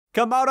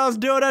Komodo's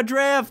doing a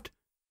drift.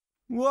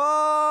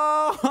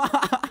 Whoa.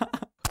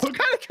 What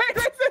kind of train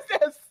race is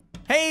this?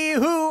 Hey,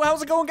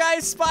 how's it going,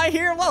 guys? Spy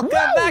here. Welcome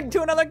back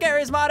to another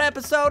Garry's Mod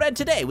episode. And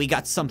today we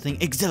got something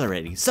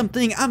exhilarating,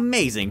 something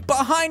amazing.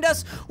 Behind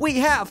us, we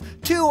have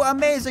two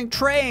amazing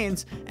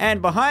trains.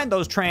 And behind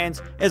those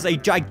trains is a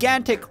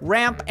gigantic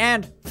ramp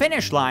and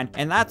finish line.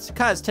 And that's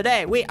because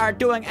today we are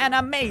doing an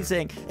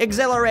amazing,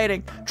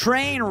 exhilarating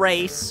train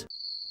race.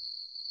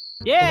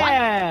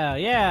 Yeah,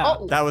 yeah.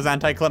 Oh. That was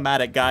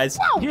anticlimactic, guys.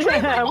 Whoa,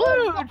 Yeah,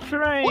 woo,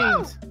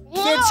 trains.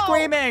 Kids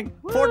screaming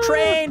for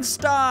train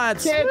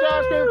stunts. Kids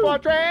are screaming for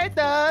train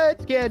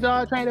stunts. Kids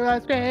are training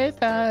us train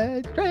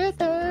stunts. Train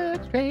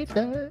stunts, train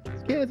stunts.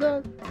 Kids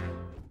are...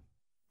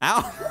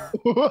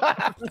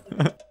 Ow.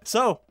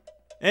 So,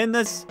 in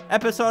this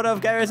episode of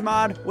Garry's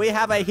Mod, we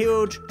have a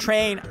huge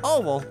train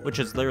oval, which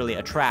is literally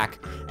a track,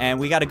 and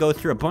we got to go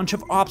through a bunch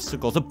of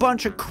obstacles, a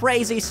bunch of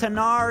crazy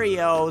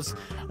scenarios.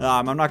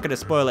 I'm not going to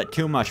spoil it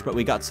too much, but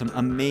we got some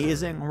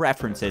amazing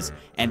references,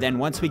 and then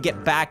once we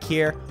get back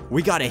here,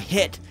 we got to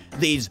hit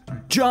these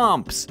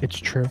jumps. It's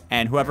true.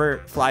 And whoever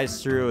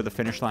flies through the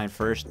finish line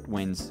first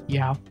wins.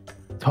 Yeah,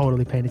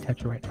 totally paying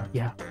attention right now.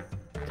 Yeah,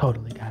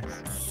 totally, guys.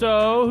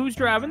 So, who's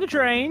driving the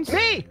trains?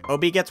 Me!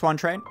 Obi gets one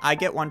train, I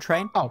get one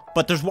train. Oh.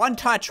 But there's one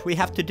touch we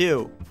have to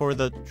do for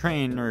the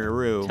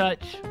trainer-oo.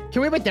 Touch.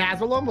 Can we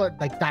bedazzle them with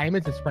like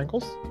diamonds and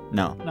sprinkles?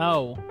 No.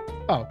 No.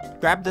 Oh.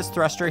 Grab this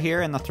thruster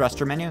here in the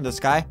thruster menu, this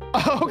guy.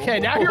 Okay,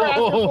 now you're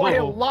asking for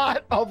a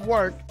lot of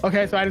work.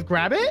 Okay, so I just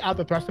grab it out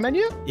the thruster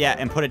menu? Yeah,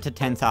 and put it to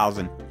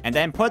 10,000. And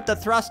then put the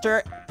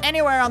thruster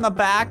anywhere on the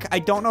back. I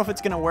don't know if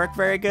it's gonna work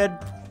very good.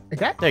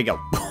 Okay. There you go.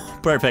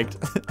 Perfect.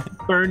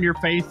 Burn your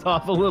face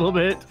off a little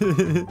bit.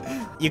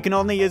 You can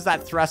only use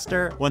that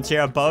thruster once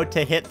you're about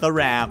to hit the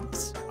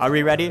ramps. Are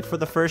we ready for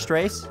the first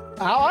race?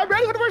 Oh, I'm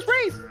ready for the first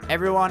race.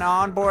 Everyone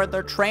on board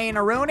their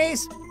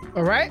train-aroonies?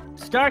 All right.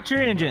 Start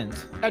your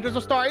engines. Engines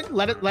are starting.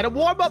 Let it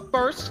warm up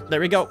first. There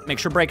we go. Make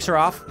sure brakes are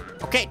off.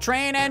 Okay,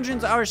 train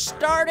engines are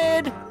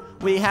started.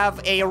 We have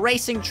a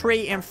racing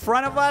tree in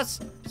front of us.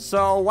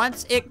 So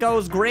once it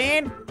goes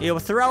green, you'll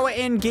throw it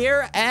in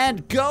gear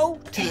and go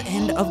to the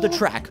end of the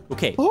track.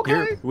 Okay,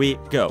 here we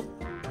go.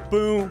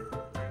 Boom,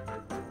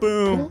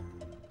 boom,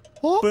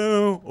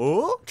 boom.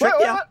 Oh, trick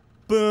ya.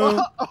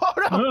 Boom, Oh,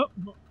 no.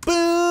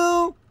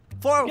 boom.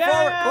 Forward. Wait,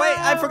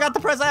 I forgot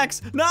to press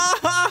X. No.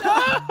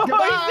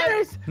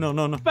 Goodbye.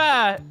 No.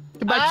 Spy.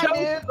 Goodbye, I chose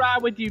dude. to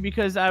ride with you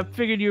because I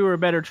figured you were a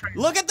better trainer.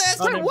 Look at this.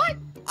 Wait, what?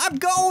 I'm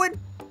going.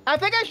 I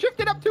think I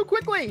shifted up too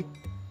quickly.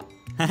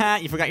 Haha,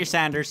 you forgot your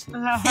Sanders.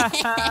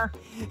 Oh,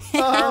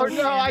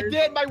 no, I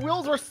did. My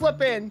wheels were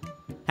slipping.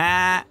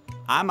 Ha,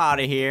 I'm out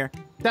of here.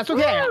 That's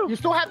okay. Woo. You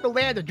still have to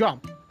land a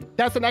jump.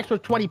 That's an extra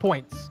 20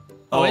 points.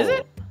 Oh, is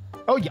it?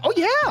 Oh, yeah. Oh,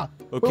 yeah.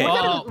 Wait, Okay.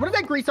 what is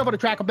that grease up on the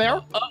track up there?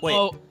 Wait.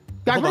 Oh,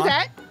 Guys, hold what's on.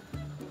 that?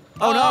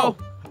 Oh no!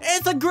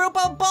 It's a group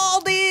of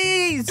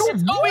baldies! it's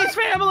Obi's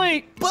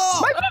family. Boom!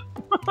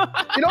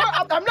 You know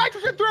what? I'm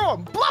nitrogen through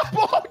him. Bluff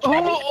ball.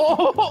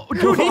 Oh,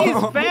 dude, he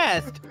is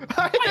fast.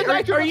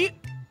 Are you?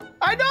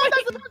 I know.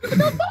 That's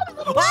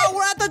the Oh,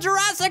 we're at the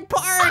Jurassic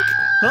Park!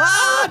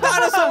 Ah,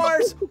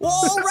 dinosaurs!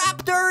 Whoa,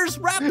 raptors!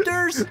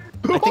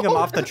 I think I'm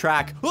off the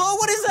track. Oh,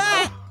 what is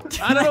that?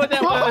 I don't know what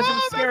that was. It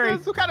was scary.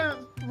 That's some kind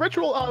of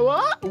ritual.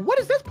 What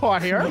is this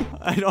part here?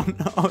 I don't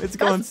know. It's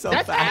going so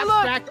That's fast.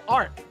 abstract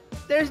art.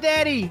 There's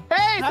Daddy. Hey,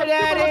 Hi, some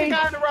Daddy. stupid-looking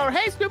guy on the road.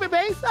 Hey, stupid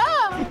base.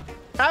 Ah.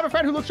 I have a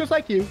friend who looks just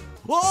like you.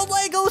 Whoa,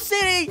 Lego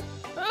City!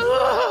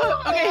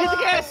 Okay, hit the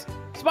gas.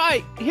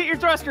 Spy, hit your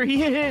thruster. He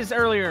hit his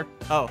earlier.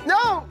 Oh,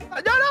 No,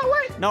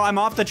 wait. no, I'm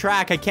off the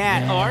track. I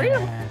can't. Oh, are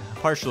you?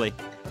 Partially.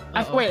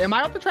 Wait, am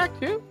I off the track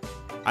too?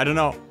 I don't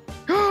know.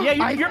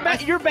 Yeah,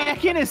 your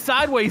back end is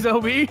sideways,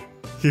 Obi.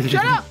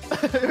 Shut up!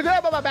 Shut up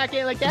about my back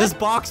end like that. This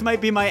box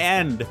might be my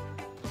end.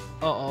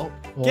 Uh-oh.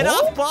 Get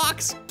off,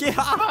 box! Get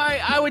off!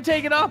 I would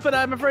take it off, but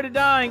I'm afraid of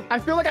dying. I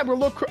feel like I'm a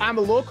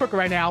little crooked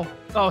right now.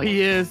 Oh,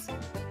 he is.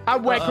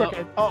 I'm way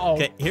crooked. Uh-oh.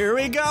 Okay, here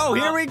we go.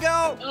 Here we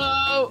go.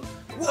 Oh.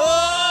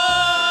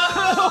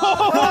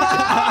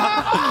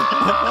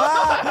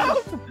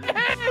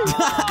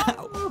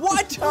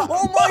 What?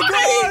 Oh my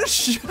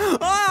gosh!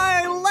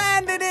 I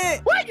landed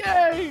it! What?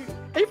 Yay!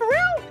 Are you for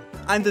real?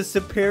 I'm the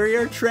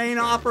superior train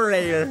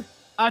operator.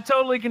 I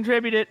totally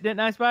contributed, didn't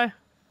I, Spy?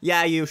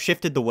 Yeah, you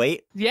shifted the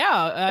weight.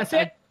 Yeah, That's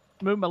I it.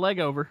 moved my leg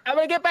over. I'm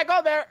gonna get back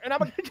on there and I'm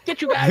gonna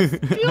get you guys.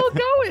 Still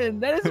going.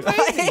 That is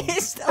amazing. I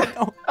still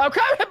don't- I'm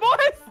coming,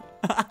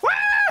 boys!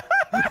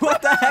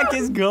 What the heck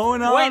is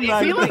going on? Wait, is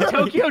back he like there?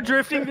 Tokyo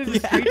drifting through the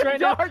streets right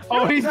now?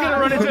 Oh, he's gonna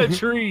run into a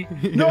tree.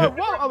 No, I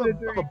won't.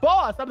 I'm a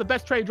boss. I'm the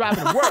best train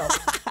driver in the world.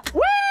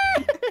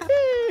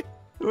 Whee!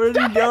 Where'd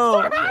he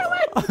go?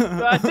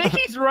 I think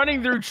he's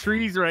running through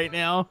trees right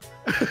now.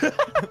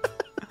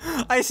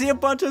 I see a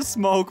bunch of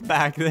smoke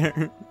back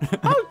there.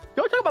 Oh,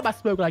 don't talk about my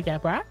smoke like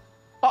that, bro.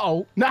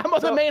 Uh-oh. Now I'm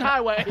on the main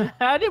highway.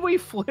 How did we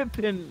flip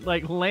and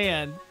like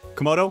land?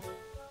 Komodo,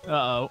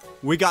 Uh-oh.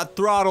 we got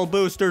throttle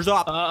boosters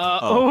up.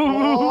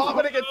 Oh, I'm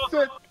gonna get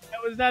sick.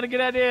 That was not a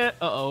good idea.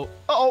 Uh-oh.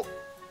 Uh-oh.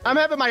 I'm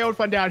having my own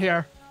fun down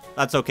here.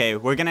 That's okay.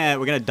 We're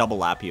gonna double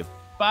lap you.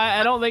 Spy,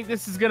 I don't think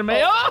this is gonna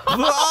make. Oh!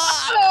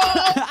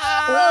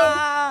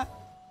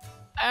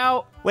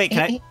 Ow. Wait,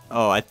 can I?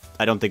 Oh, I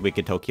don't think we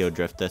could Tokyo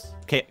drift this.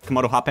 Okay,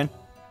 Komodo, hop in.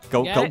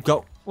 Go, Got go, it?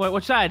 go. Wait,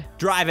 which side?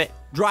 Drive it.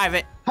 Drive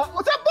it.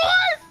 What's up,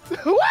 boys?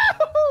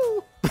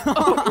 Woo!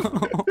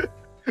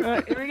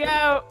 Here we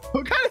go.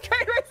 What kind of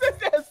train race is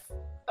this?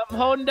 I'm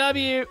holding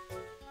W.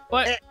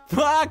 What?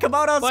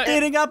 Komodo's What?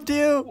 speeding up to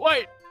you.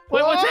 Wait,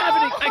 what's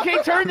happening? I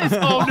can't turn this.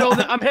 Oh no,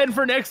 I'm heading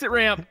for an exit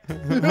ramp.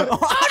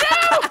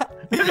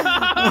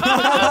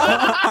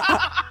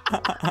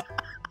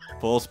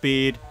 Full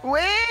speed.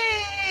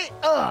 Wait!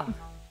 Ugh.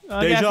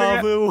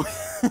 Deja vu.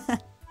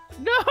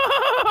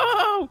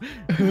 No!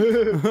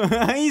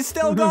 He's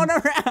still going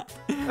around.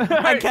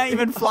 I can't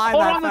even fly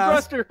Hold that on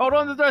fast. the thruster. Hold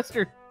on the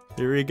thruster.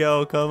 Here we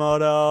go,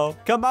 Komodo.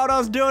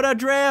 Komodo's doing a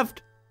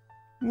drift.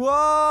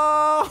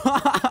 Whoa!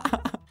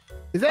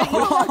 Is that you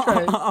on my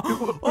train?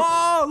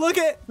 Oh, look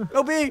it.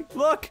 OB,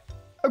 look.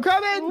 I'm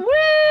coming!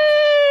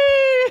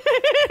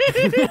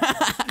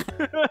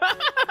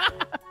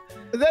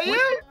 Is that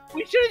you?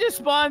 We should have just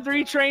spawned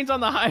 3 trains on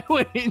the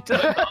highway.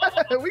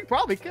 We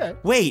probably could.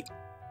 Wait.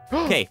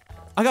 Okay,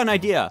 I got an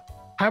idea.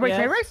 Highway Yes.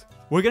 train race?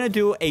 We're gonna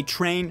do a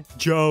train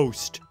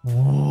joust.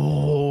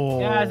 Whoa.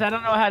 Guys, I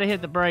don't know how to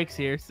hit the brakes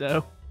here,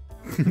 so.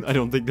 I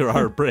don't think there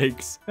are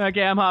brakes.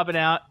 Okay, I'm hopping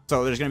out.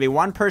 So there's gonna be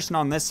one person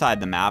on this side of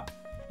the map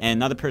and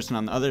another person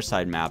on the other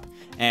side map,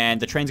 and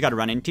the trains gotta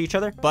run into each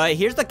other. But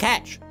here's the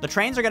catch. The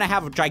trains are gonna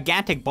have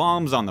gigantic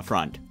bombs on the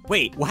front.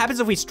 Wait, what happens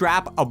if we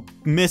strap a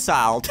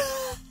missile to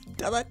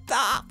the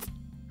top?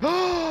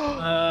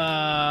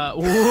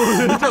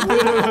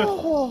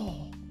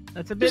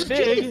 That's a bit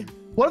big.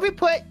 What if we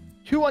put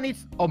 2 on each?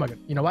 Oh my god.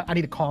 You know what? I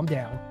need to calm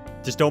down.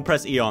 Just don't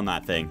press E on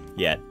that thing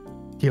yet.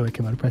 Do it.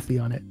 Come on, press E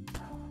on it.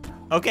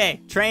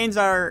 Okay, trains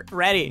are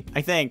ready,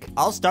 I think.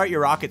 I'll start your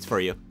rockets for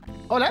you.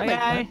 Oh, that makes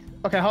Okay. sense.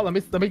 Okay, hold on.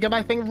 Let me get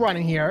my thing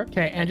running here.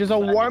 Okay, engines are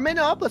warming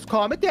up. Let's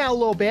calm it down a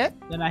little bit.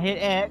 Then I hit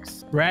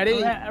X.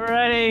 Ready?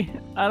 Ready.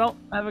 I don't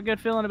have a good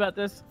feeling about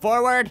this.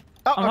 Forward.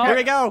 Oh, Uh-huh. Here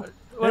we go.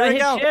 When Here I we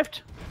hit go.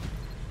 shift,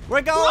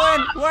 We're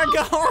going. We're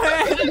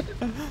going.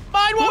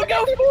 mine won't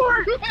go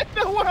forward. Who in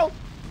the world?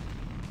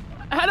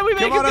 How do we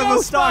make Come it on, go?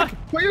 I'm stuck.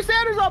 Spot? Put your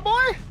Sanders on,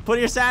 boy. Put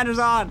your Sanders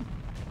on.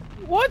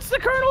 What's the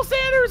Colonel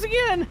Sanders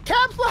again?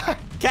 Caps lock.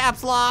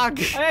 Caps lock.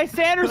 Hey,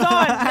 Sanders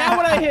on. Now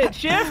when I hit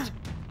shift.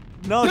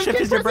 No, Just shift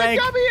keep is your brake.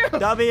 pressing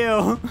W.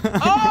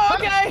 Oh,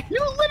 okay. You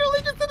literally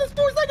just did this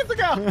 4 seconds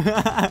ago.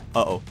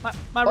 Uh-oh.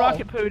 My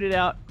rocket pooed it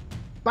out.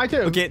 Mine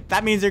too. Okay,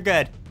 that means you're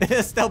good.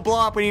 It'll still blow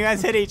up when you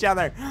guys hit each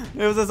other.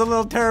 It was just a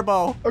little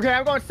turbo. Okay,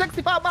 I'm going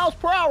 65 miles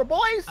per hour,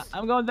 boys.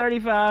 I'm going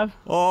 35.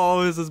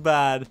 Oh, this is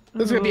bad.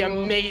 This is gonna be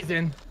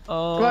amazing.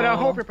 Oh. But I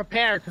hope you're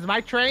prepared, because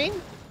my train.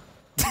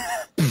 Did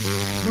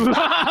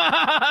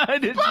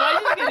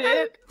Spike get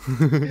hit?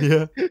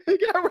 Yeah.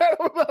 Get rid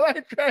of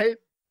my train.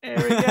 There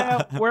we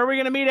go. Where are we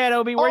gonna meet at,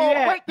 Obi? Where you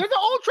at? Wait, there's an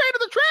old train on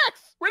the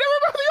tracks. We never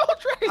remember the old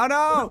train. Oh,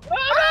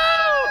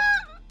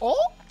 no.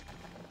 Oh,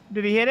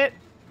 Did he hit it?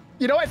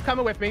 you know what? It's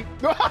coming with me.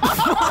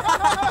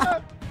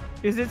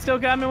 Is it still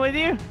coming with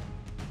you?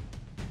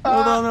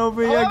 Hold on,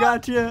 Obi. I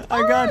got you.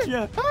 I got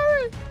you.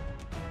 Hurry.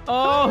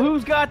 Oh,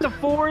 who's got the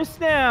forest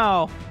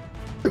now?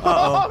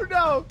 Oh,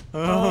 no. Oh,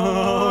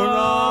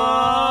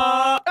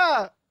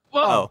 Uh,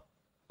 Whoa. no.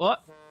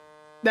 What?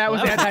 that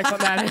was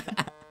anticlimactic.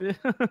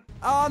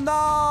 Oh, no.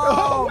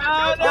 Oh,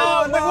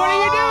 no. no. What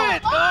are you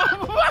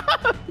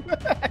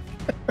doing?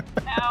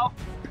 Ow.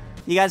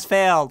 You guys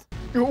failed.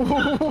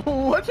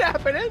 What's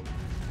happening?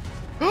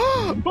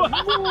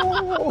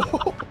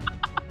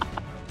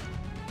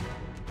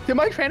 Did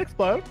my train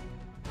explode?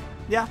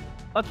 Yeah.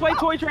 Let's play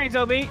toy trains,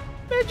 Obi.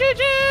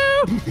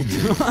 Choo-choo.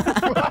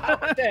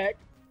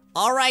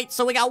 All right,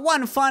 so we got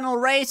one final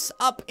race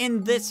up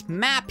in this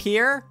map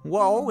here.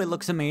 Whoa, it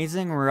looks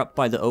amazing. We're up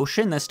by the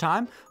ocean this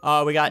time.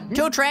 We got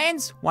 2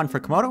 trains, one for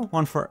Komodo,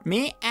 one for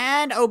me,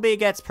 and OB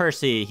gets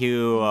Percy,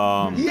 who,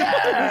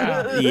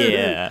 Yeah.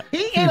 yeah.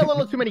 He ate a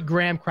little too many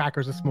graham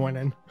crackers this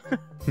morning.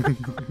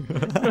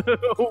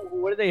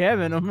 What do they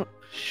have in them?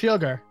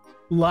 Sugar.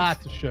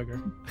 Lots of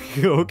sugar.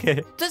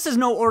 Okay. This is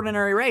no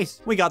ordinary race.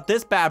 We got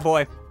this bad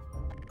boy.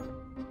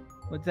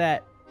 What's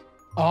that?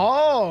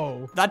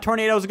 Oh. That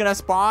tornado is gonna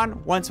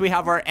spawn once we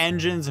have our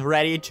engines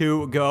ready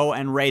to go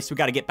and race. We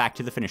gotta get back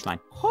to the finish line.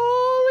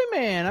 Holy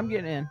man, I'm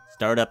getting in.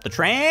 Start up the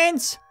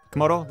trains.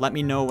 Komodo, let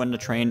me know when the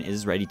train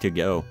is ready to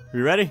go.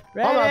 You ready?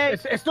 Hold on.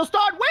 Ready? It's still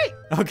starting. Wait.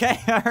 Okay,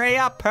 hurry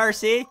up,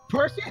 Percy.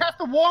 Percy has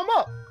to warm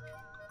up.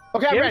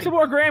 Okay, I'm Give me ready. some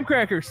more graham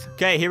crackers.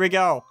 Okay, here we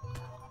go.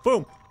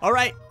 Boom. All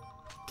right.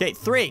 Okay,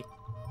 3,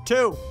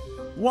 2,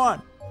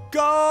 1,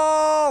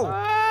 go!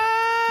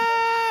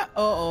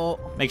 Uh-oh.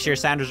 Make sure your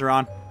Sanders are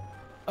on.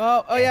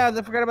 Oh yeah,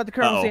 I forgot about the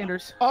Colonel Uh-oh.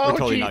 Sanders. Oh, We're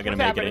totally geez, not gonna what's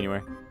make it happening?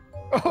 anywhere.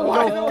 Oh, why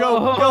Go, is it-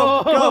 go,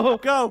 go, go,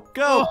 go,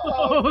 go.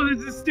 Oh,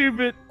 this is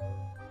stupid.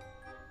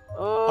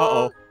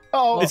 Uh-oh.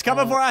 Oh. It's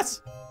coming for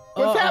us.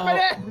 What's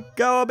happening?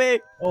 Go, Obie.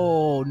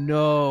 Oh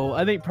no!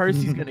 I think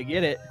Percy's gonna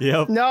get it.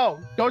 Yep. No,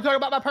 don't talk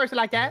about my person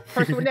like that.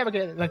 Person would never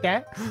get it like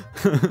that.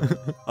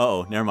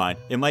 Oh, never mind.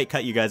 It might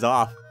cut you guys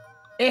off.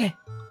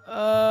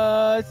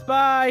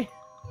 Spy.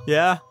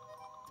 Yeah?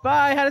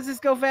 Spy, how does this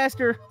go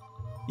faster?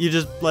 You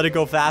just let it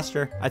go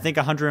faster. I think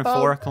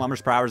 104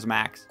 kilometers per hour is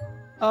max.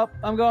 Oh,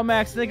 I'm going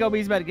max. I think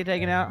OB's about to get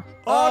taken out.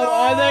 Oh, no!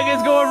 I think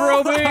it's going for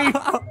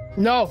OB.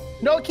 No,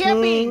 it can't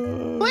be.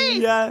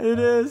 Please. Yeah, it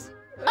is.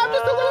 I'm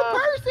just a little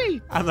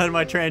Percy. I let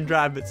my train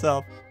drive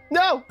itself.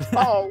 No.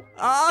 Oh.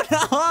 Oh,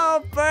 no,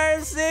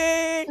 Percy!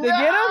 Did you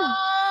get him?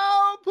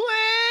 No,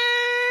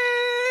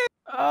 please.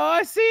 Oh,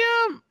 I see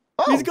him.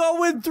 Oh, He's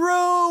going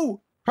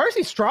through!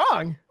 Percy's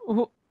strong.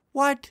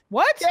 What?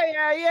 What?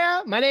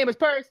 Yeah. My name is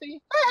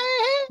Percy.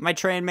 Hey. My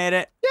train made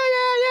it.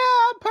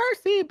 Yeah. I'm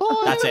Percy,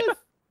 boy.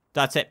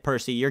 That's it,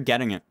 Percy. You're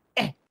getting it.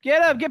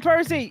 Get up, get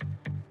Percy.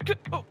 Get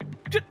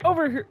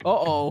over here.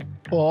 Uh-oh.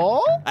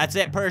 Oh? That's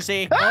it,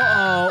 Percy.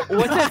 Uh-oh.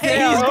 What's that? He's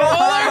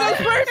Oh, there goes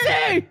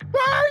Percy.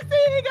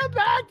 Percy, come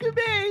back to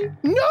me.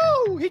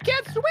 No, he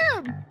can't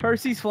swim.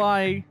 Percy's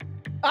flying.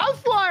 I'm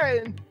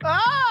flying.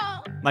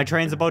 Ah! My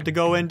train's about to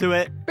go into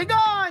it. Be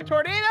gone,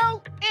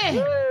 tornado.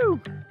 Woo.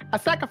 I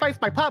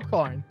sacrificed my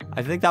popcorn.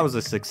 I think that was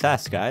a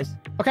success, guys.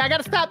 Okay, I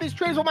gotta stop these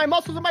trains with my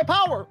muscles and my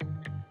power.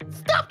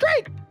 Stop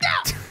train!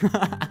 Yeah!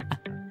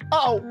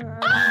 Uh-oh.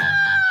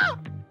 Ah!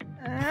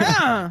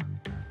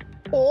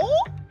 Oh?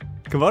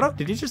 Komodo,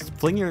 did you just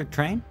fling your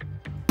train?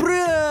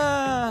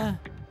 Bruh!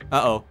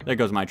 Uh-oh, there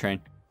goes my train.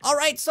 All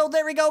right, so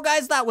there we go,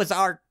 guys. That was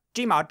our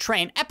Gmod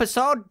train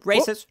episode.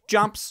 Races,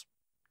 jumps,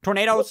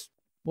 tornadoes.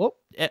 Whoop.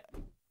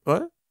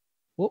 What?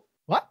 Whoop.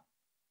 What?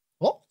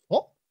 Oh?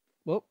 Whoop.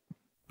 What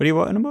are you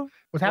wanting about?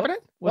 What's happening?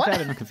 What's What?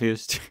 happening? I'm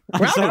confused.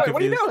 What I'm so confused.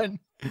 are you doing?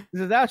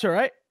 This is outro,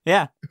 right?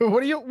 Yeah.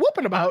 What are you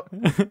whooping about?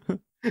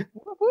 Whoop,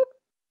 whoop.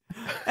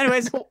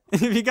 Anyways,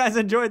 if you guys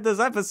enjoyed this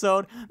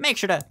episode, make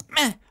sure to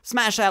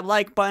smash that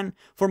like button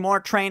for more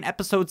train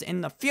episodes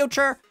in the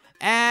future.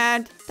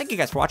 And thank you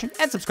guys for watching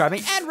and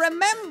subscribing. And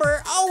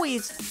remember,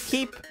 always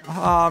keep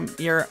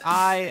your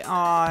eye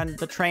on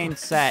the train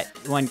set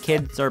when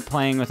kids are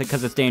playing with it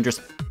because it's dangerous.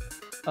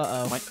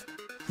 Uh-oh. What?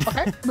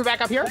 Okay, we're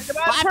back up here.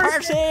 Bye,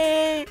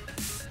 Percy!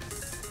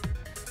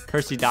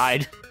 Percy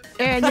died.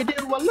 And you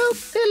do a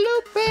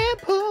loop-de-loop and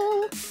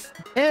pull.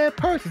 And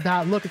Percy's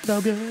not looking so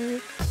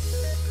good.